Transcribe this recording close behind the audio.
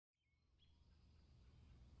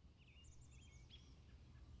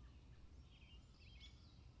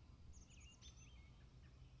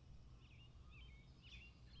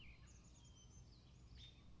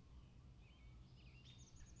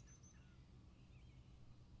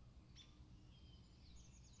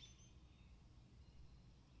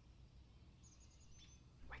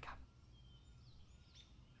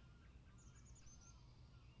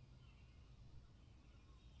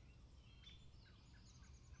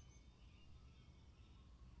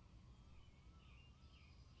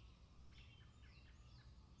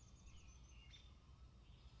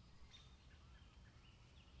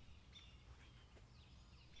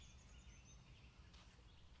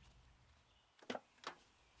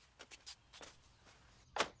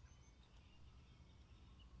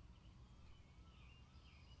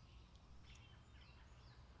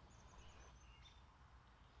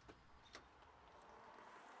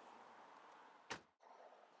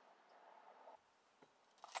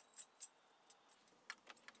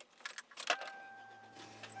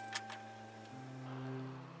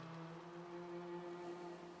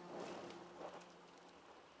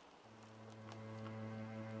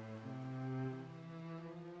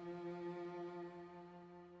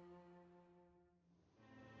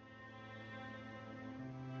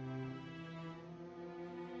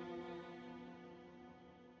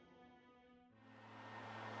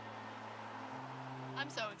I'm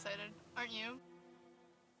so excited. Aren't you?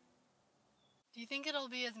 Do you think it'll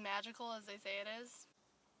be as magical as they say it is?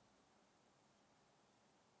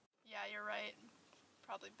 Yeah, you're right.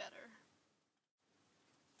 Probably better.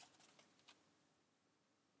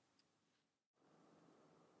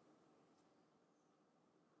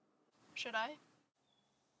 Should I?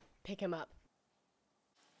 Pick him up.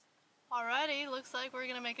 Alrighty, looks like we're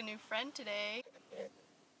gonna make a new friend today.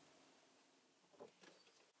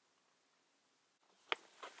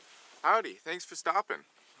 Howdy, thanks for stopping.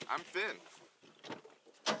 I'm Finn.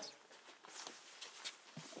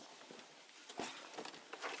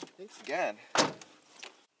 Thanks again.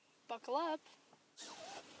 Buckle up.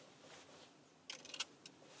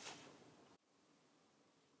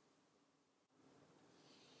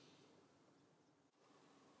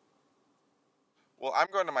 Well, I'm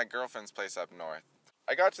going to my girlfriend's place up north.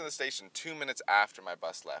 I got to the station 2 minutes after my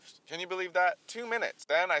bus left. Can you believe that? 2 minutes.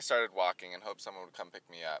 Then I started walking and hoped someone would come pick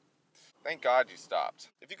me up. Thank God you stopped.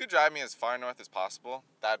 If you could drive me as far north as possible,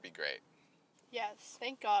 that'd be great. Yes,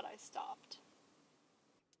 thank God I stopped.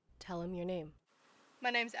 Tell him your name.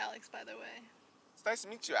 My name's Alex, by the way. It's nice to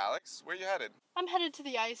meet you, Alex. Where are you headed? I'm headed to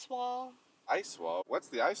the ice wall. Ice wall? What's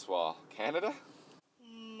the ice wall? Canada?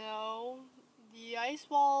 No, the ice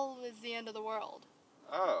wall is the end of the world.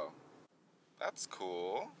 Oh, that's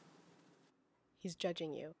cool. He's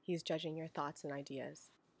judging you. He's judging your thoughts and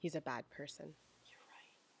ideas. He's a bad person. You're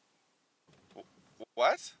right.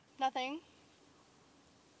 What? Nothing.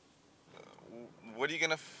 What are you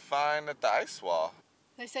gonna find at the ice wall?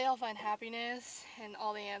 They say I'll find happiness and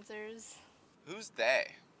all the answers. Who's they?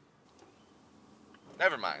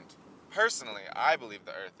 Never mind. Personally, I believe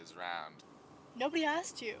the Earth is round. Nobody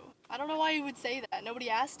asked you. I don't know why you would say that. Nobody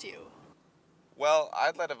asked you. Well,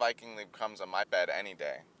 I'd let a Viking leave crumbs on my bed any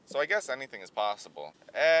day. So I guess anything is possible.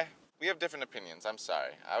 We have different opinions. I'm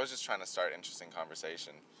sorry. I was just trying to start interesting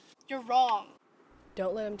conversation. You're wrong.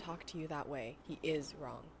 Don't let him talk to you that way. He is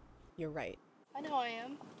wrong. You're right. I know I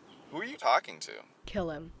am. Who are you talking to? Kill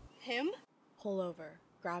him. Him? Pull over,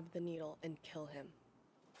 grab the needle, and kill him.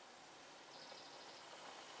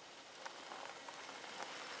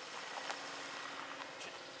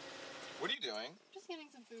 What are you doing? Just getting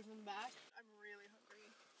some food from the back. I'm really hungry.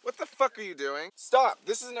 What the fuck are you doing? Stop!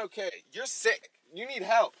 This isn't okay. You're sick. You need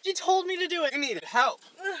help. You told me to do it. You need help.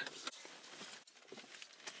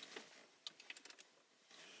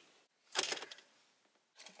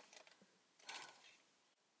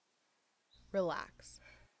 Relax.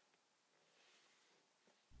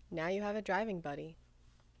 Now you have a driving buddy.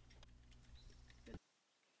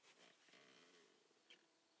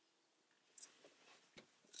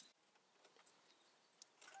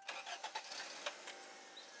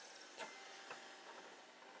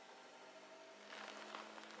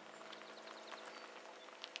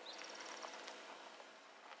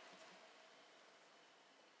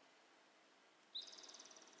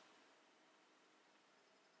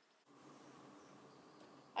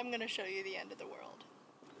 I'm gonna show you the end of the world.